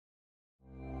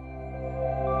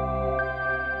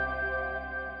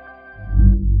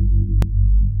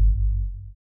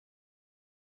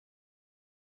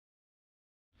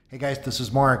Hey guys, this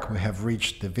is Mark. We have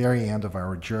reached the very end of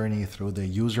our journey through the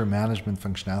user management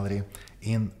functionality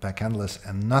in Backendless,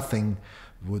 and nothing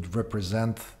would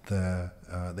represent the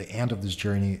end of this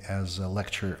journey as a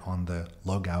lecture on the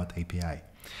Logout API.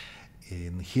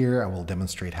 In here, I will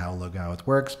demonstrate how Logout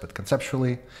works, but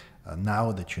conceptually,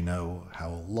 now that you know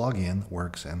how login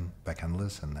works in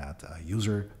Backendless and that a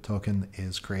user token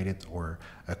is created or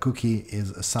a cookie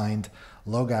is assigned,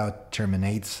 Logout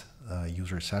terminates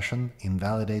user session,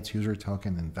 invalidates user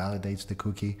token, invalidates the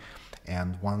cookie,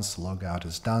 and once logout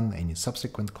is done, any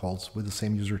subsequent calls with the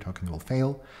same user token will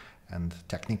fail. And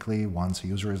technically, once a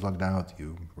user is logged out,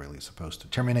 you're really supposed to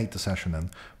terminate the session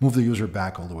and move the user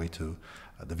back all the way to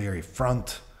the very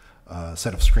front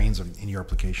set of screens in your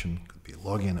application. Could be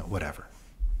login or whatever.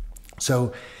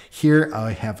 So here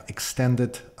I have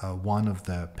extended one of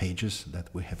the pages that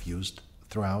we have used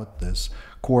throughout this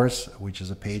course, which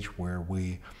is a page where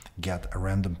we get a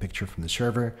random picture from the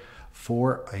server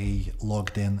for a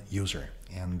logged in user.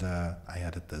 And I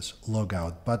added this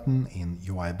logout button in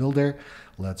UI Builder.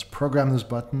 Let's program this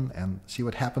button and see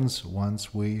what happens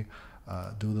once we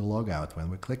do the logout when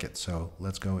we click it. So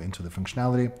let's go into the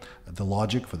functionality, the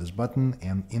logic for this button,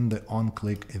 and in the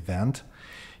on-click event,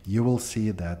 you will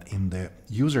see that in the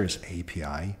users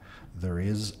API, there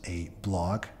is a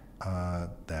block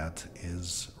that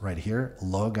is right here,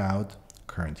 logout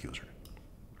current user.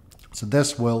 So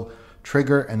this will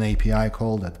trigger an API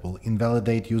call that will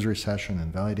invalidate user session,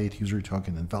 invalidate user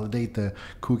token, invalidate the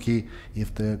cookie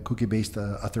if the cookie-based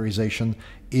authorization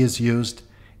is used.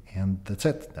 And that's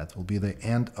it. That will be the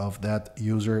end of that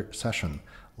user session.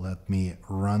 Let me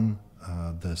run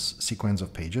this sequence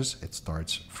of pages. It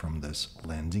starts from this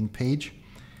landing page.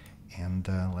 And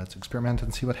let's experiment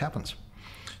and see what happens.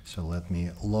 So let me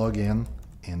log in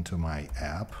into my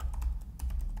app.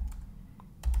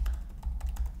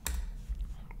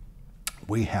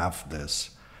 We have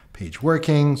this page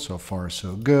working. So far,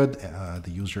 so good.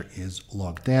 The user is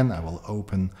logged in. I will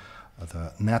open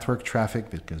the network traffic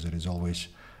because it is always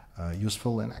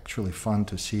useful and actually fun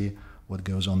to see what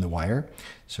goes on the wire.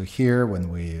 So here, when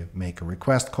we make a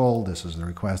request call, this is the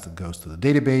request that goes to the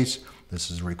database. This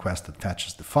is a request that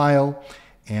fetches the file.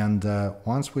 And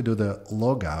once we do the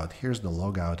logout, here's the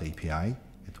Logout API.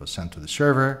 It was sent to the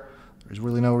server. There's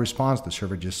really no response. The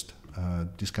server just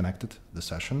disconnected the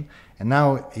session. And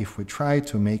now if we try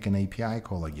to make an API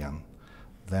call again,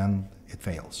 then it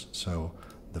fails. So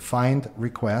the find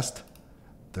request,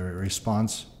 the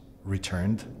response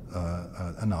returned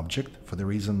an object for the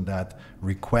reason that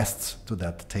requests to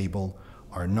that table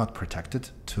are not protected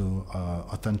to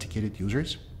authenticated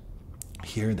users.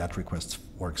 Here that request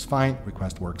works fine,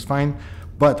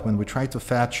 but when we try to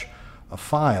fetch a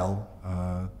file,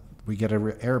 we get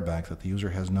an error back that the user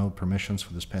has no permissions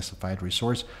for the specified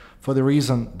resource for the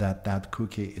reason that that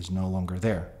cookie is no longer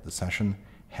there. The session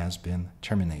has been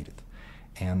terminated.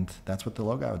 And that's what the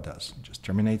logout does, it just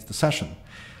terminates the session.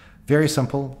 Very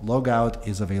simple. Logout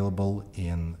is available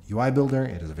in UI Builder.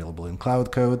 It is available in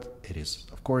Cloud Code. It is,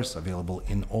 of course, available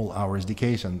in all our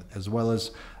SDKs, and as well as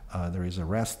there is a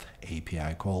REST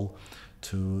API call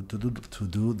to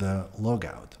do the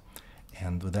logout.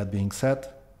 And with that being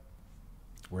said,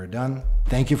 we're done.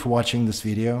 Thank you for watching this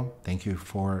video. Thank you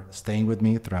for staying with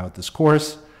me throughout this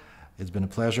course. It's been a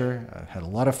pleasure. I've had a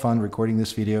lot of fun recording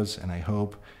these videos, and I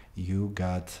hope you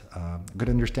got a good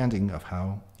understanding of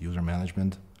how user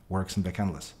management works in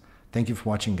Backendless. Thank you for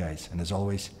watching, guys, and as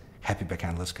always, happy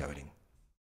Backendless coding.